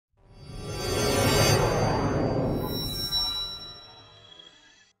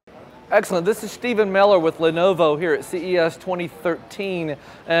Excellent. This is Stephen Miller with Lenovo here at CES 2013,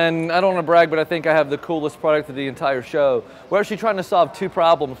 and I don't want to brag, but I think I have the coolest product of the entire show. We're actually trying to solve two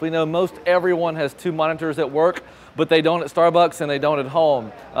problems. We know most everyone has two monitors at work, but they don't at Starbucks and they don't at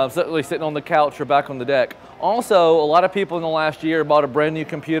home, certainly sitting on the couch or back on the deck. Also, a lot of people in the last year bought a brand new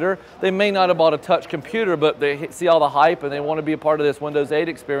computer. They may not have bought a touch computer, but they see all the hype and they want to be a part of this Windows 8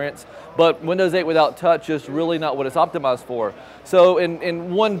 experience. But Windows 8 without touch is really not what it's optimized for. So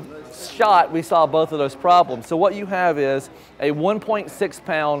in one shot, we saw both of those problems. So what you have is a 1.6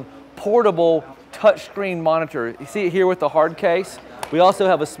 pound portable touchscreen monitor. You see it here with the hard case. We also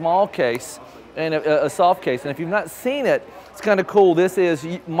have a small case and a soft case. And if you've not seen it, it's kind of cool. This is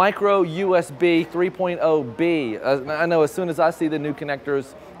micro USB 3.0B. I know as soon as I see the new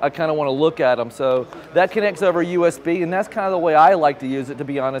connectors, I kind of want to look at them. So that connects over USB, and that's kind of the way I like to use it, to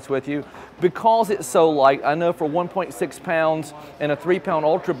be honest with you. Because it's so light, I know for 1.6 pounds and a 3-pound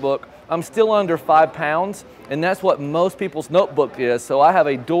Ultrabook, I'm still under 5 pounds, and that's what most people's notebook is. So I have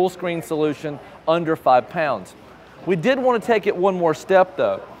a dual screen solution under 5 pounds. We did want to take it one more step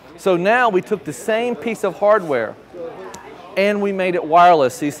though. So now we took the same piece of hardware and we made it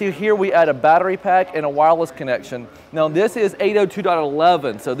wireless. So you see here we add a battery pack and a wireless connection. Now this is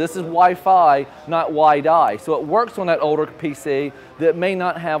 802.11, so this is Wi-Fi, not Wi-Di. So it works on that older PC that may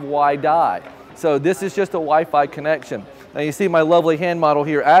not have Wi-Di. So this is just a Wi-Fi connection. Now you see my lovely hand model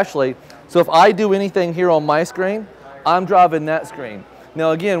here, Ashley. So if I do anything here on my screen, I'm driving that screen.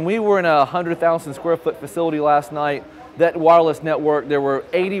 Now again, we were in a 100,000 square foot facility last night. That wireless network, there were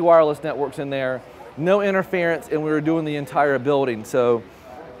 80 wireless networks in there. No interference, and we were doing the entire building. So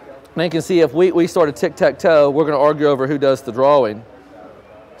now you can see if we started tic-tac-toe, we're going to argue over who does the drawing.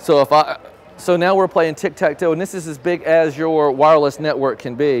 So now we're playing tic-tac-toe, and this is as big as your wireless network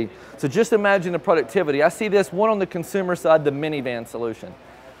can be. So just imagine the productivity. I see this one on the consumer side, the minivan solution.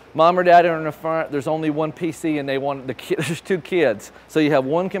 Mom or dad are in the front, there's only one PC and they want there's two kids. So you have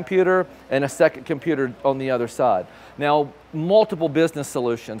one computer and a second computer on the other side. Now, multiple business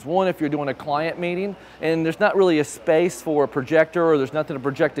solutions. One, if you're doing a client meeting and there's not really a space for a projector or there's nothing to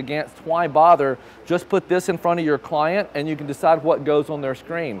project against, why bother? Just put this in front of your client and you can decide what goes on their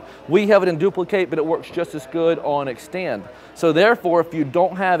screen. We have it in duplicate, but it works just as good on extend. So therefore, if you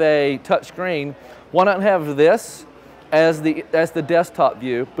don't have a touch screen, why not have this as the desktop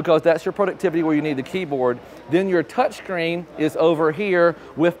view, because that's your productivity where you need the keyboard. Then your touch screen is over here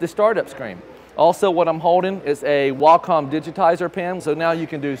with the startup screen. Also, what I'm holding is a Wacom digitizer pen, so now you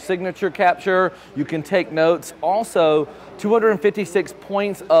can do signature capture, you can take notes. Also, 256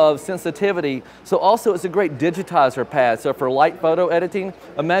 points of sensitivity, so also it's a great digitizer pad. So for light photo editing,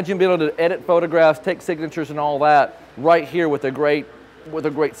 imagine being able to edit photographs, take signatures and all that right here with a great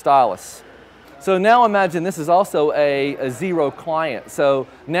stylus. So now imagine this is also a zero client. So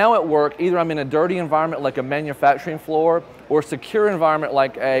now at work, either I'm in a dirty environment like a manufacturing floor or a secure environment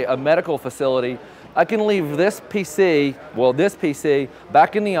like a medical facility, I can leave this PC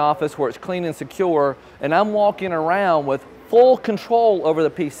back in the office where it's clean and secure, and I'm walking around with full control over the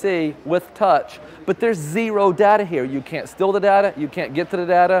PC with touch, but there's zero data here. You can't steal the data, you can't get to the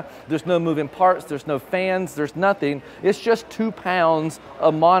data, there's no moving parts, there's no fans, there's nothing. It's just 2 pounds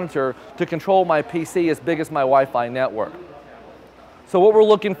of monitor to control my PC as big as my Wi-Fi network. So what we're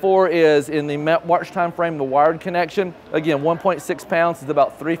looking for is in the March timeframe, the wired connection. Again, 1.6 pounds is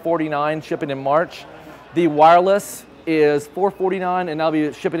about $349 shipping in March. The wireless is $449 and I'll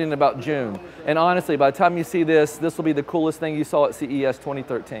be shipping in about June. And honestly, by the time you see this, this will be the coolest thing you saw at CES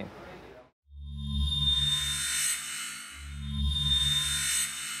 2013.